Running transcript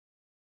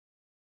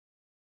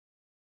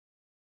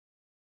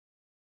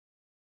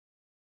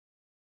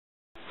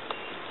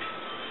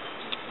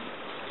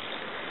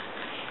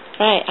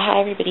Right, hi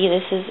everybody,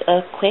 this is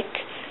a quick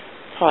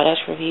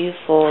product review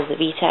for the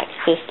Vtech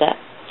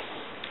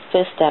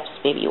First Steps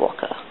Baby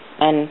Walker.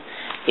 And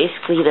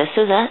basically this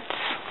is it.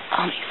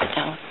 Let me sit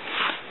down.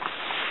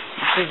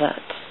 This is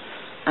it.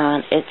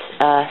 And it's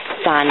a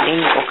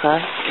standing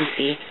walker. You can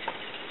see,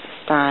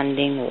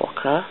 standing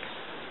walker.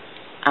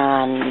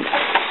 And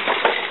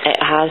it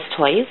has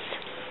toys,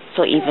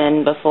 so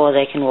even before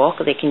they can walk,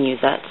 they can use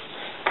it.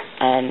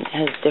 And it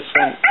has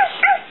different...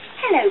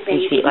 Hello,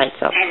 baby. Each feet lights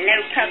up. Hello,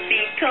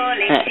 puppy,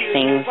 calling. And it Do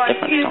sings you want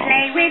different to songs.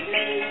 play with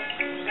me?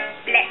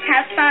 Let's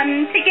have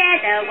fun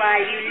together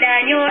while you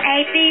learn your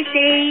ABC.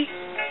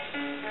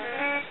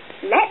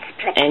 Let's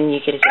play. And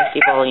you can adjust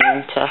the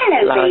volume to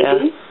Hello,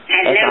 louder. baby.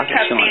 Hello,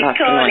 puppy,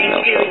 calling.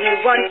 Do you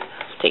want?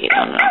 Take it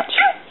down a notch.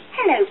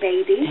 Hello,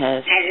 baby.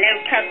 Yes. Hello,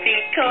 puppy,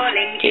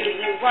 calling. Do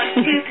you want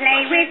to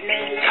play with me?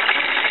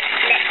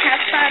 Let's have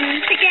fun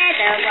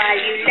together while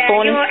you The learn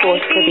phone is your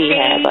supposed to be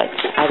here, but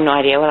I have no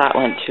idea where that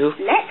went to.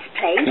 Let's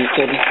play. You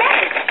could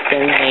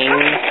sing.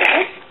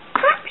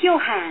 Clap your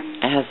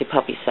hands. It has the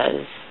puppy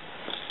says.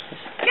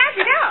 Jazz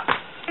it up.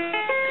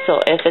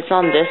 So if it's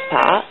on this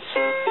part,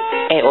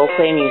 it will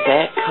play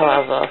music.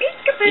 However,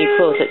 you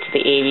close it to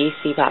the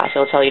ABC part,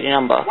 it'll tell you the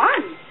number. 1,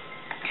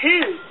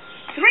 2,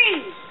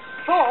 3,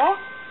 4.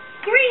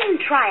 Green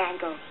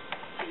triangle.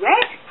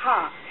 Red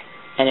heart.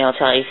 And it'll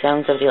tell you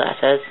sounds of the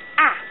letters.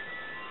 A.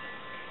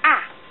 A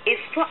is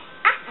for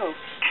apple.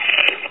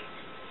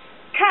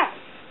 K.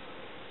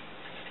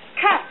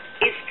 K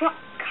is for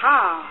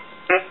car.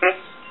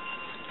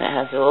 It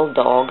has a little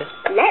dog.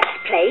 Let's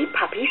play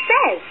Puppy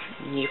Says.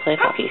 You play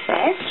Puppy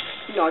Says.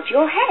 Nod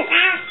your head.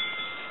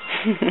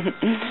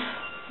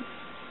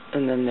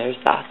 And then there's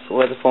that,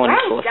 where the phone is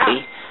supposed to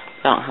be.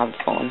 I don't have the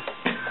phone.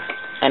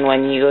 And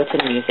when you go to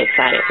the music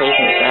side, it plays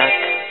music.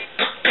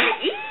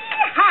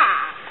 Yee-haw!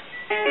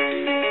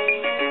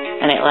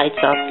 And it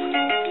lights up.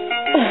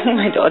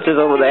 My daughter's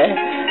over there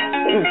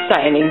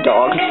signing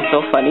dogs. It's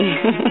so funny.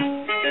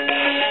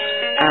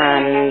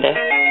 And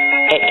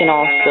it can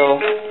also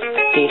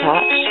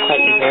detach quite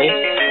easily.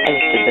 I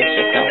just did this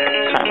just now.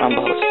 Can't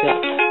remember how to do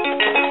that.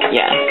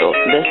 Yeah, so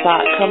this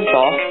part comes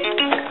off,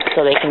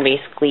 so they can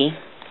basically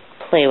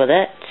play with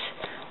it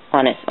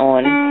on its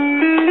own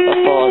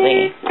before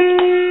they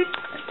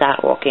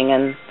start walking,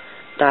 and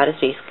that is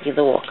basically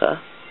the walker.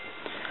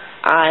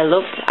 I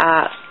looked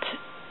at,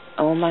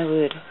 oh my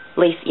word,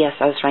 Lacey, yes,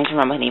 I was trying to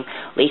remember her name,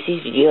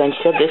 Lacey's video, and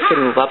she said this could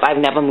move up.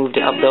 I've never moved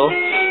it up though.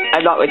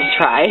 I'm not going to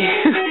try.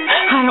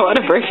 I don't want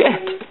to break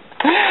it.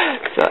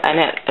 So, and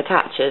it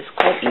attaches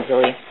quite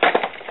easily.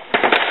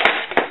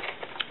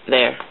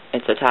 There,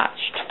 it's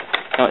attached.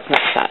 No, it's not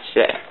attached.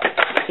 There.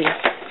 See?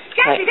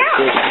 Quite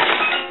good.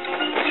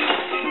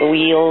 The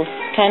wheels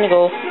kind of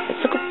go,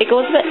 it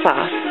goes a bit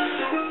fast,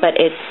 but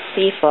it's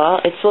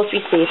safer. It's supposed to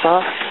be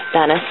safer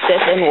than a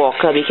sit-in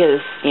walker because,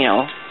 you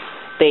know,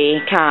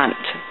 they can't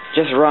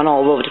just run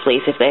all over the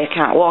place if they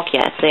can't walk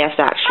yet. They have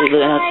to actually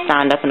learn how to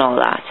stand up and all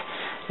that.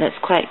 And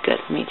it's quite good.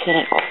 Let me turn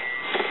it off.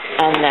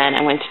 And then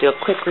I'm going to do a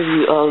quick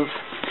review of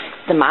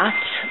the mat.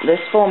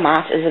 This foam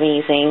mat is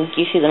amazing. Do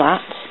you see the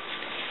mat?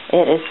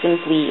 It is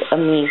simply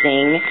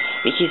amazing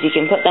because you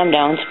can put them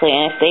down to play,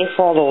 and if they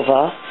fall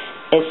over,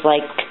 it's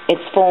like,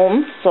 it's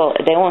foam, so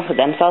they won't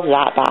hurt themselves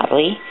that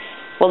badly.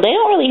 Well, they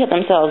don't really hit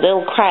themselves.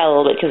 They'll cry a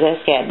little bit because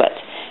they're scared, but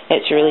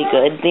it's really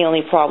good. The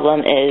only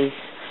problem is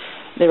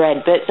the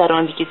red bits. I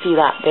don't know if you can see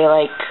that.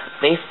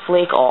 They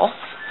flake off.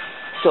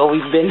 So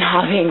we've been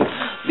having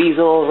these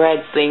little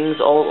red things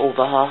all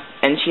over her,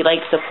 and she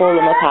likes to pull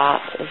them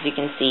apart, as you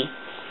can see,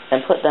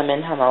 and put them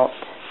in her mouth.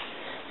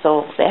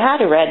 So they had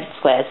a red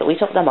square, so we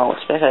took them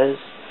out because,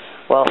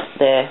 well,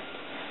 they're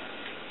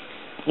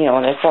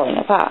falling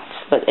apart.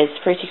 But it's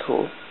pretty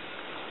cool.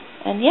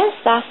 And yes,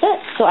 that's it.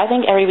 So I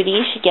think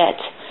everybody should get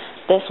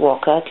this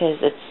walker because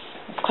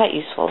it's quite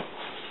useful.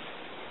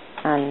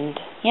 And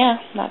yeah,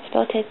 that's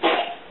about it.